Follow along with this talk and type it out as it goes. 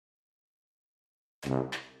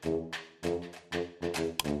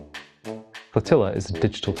Flotilla is a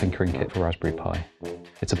digital tinkering kit for Raspberry Pi.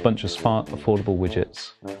 It's a bunch of smart, affordable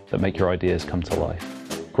widgets that make your ideas come to life.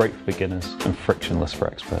 Great for beginners and frictionless for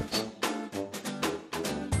experts.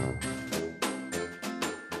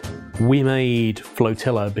 We made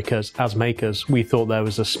Flotilla because, as makers, we thought there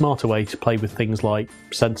was a smarter way to play with things like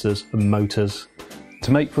sensors and motors.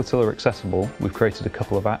 To make Flotilla accessible, we've created a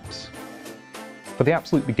couple of apps. For the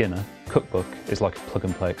absolute beginner, Cookbook is like a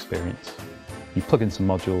plug-and-play experience. You plug in some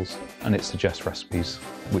modules and it suggests recipes,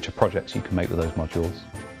 which are projects you can make with those modules.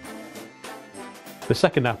 The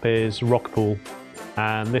second app is Rockpool,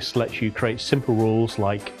 and this lets you create simple rules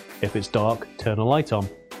like, if it's dark, turn a light on,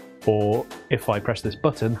 or if I press this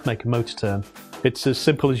button, make a motor turn. It's as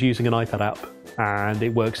simple as using an iPad app, and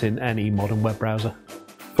it works in any modern web browser.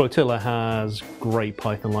 Flotilla has great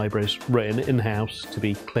Python libraries written in-house to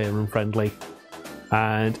be clear and friendly.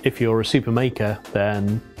 And if you're a super maker,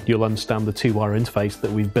 then you'll understand the two-wire interface that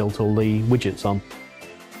we've built all the widgets on.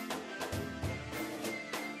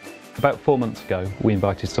 About 4 months ago, we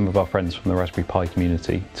invited some of our friends from the Raspberry Pi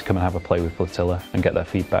community to come and have a play with Flotilla and get their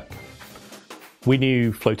feedback. We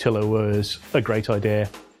knew Flotilla was a great idea,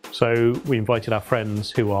 so we invited our friends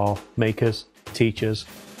who are makers, teachers,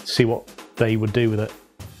 to see what they would do with it.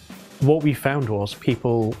 What we found was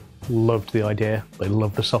people loved the idea, they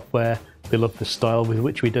loved the software, they loved the style with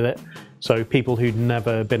which we did it. So people who'd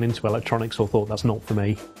never been into electronics or thought that's not for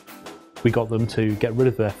me, we got them to get rid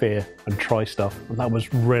of their fear and try stuff, and that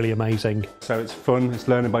was really amazing. So it's fun, it's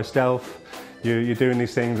learning by stealth. You're doing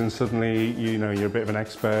these things and suddenly you're a bit of an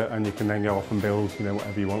expert and you can then go off and build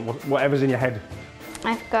whatever you want, whatever's in your head.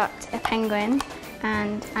 I've got a penguin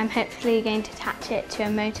and I'm hopefully going to attach it to a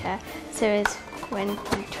motor so as when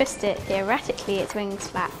you twist it, theoretically its wings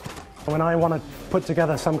flap. When I want to put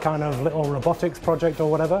together some kind of little robotics project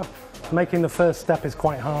or whatever, making the first step is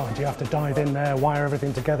quite hard. You have to dive in there, wire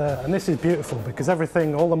everything together, and this is beautiful because all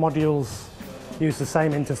the modules use the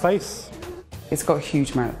same interface. It's got a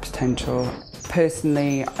huge amount of potential.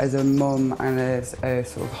 Personally, as a mum and as a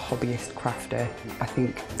sort of hobbyist crafter, I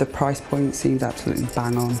think the price point seems absolutely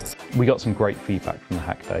bang on. We got some great feedback from the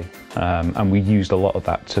hack day, and we used a lot of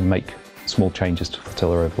that to make small changes to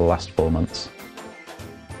Flotilla over the last 4 months.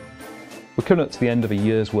 We're coming up to the end of a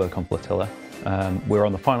year's work on Flotilla. We're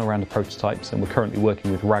on the final round of prototypes and we're currently working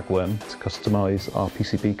with Ragworm to customise our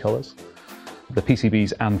PCB colours. The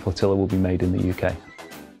PCBs and Flotilla will be made in the UK.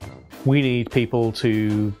 We need people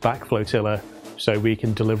to back Flotilla so we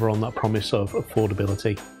can deliver on that promise of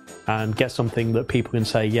affordability and get something that people can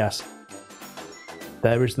say, yes,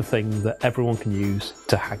 there is the thing that everyone can use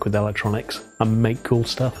to hack with electronics and make cool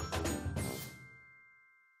stuff.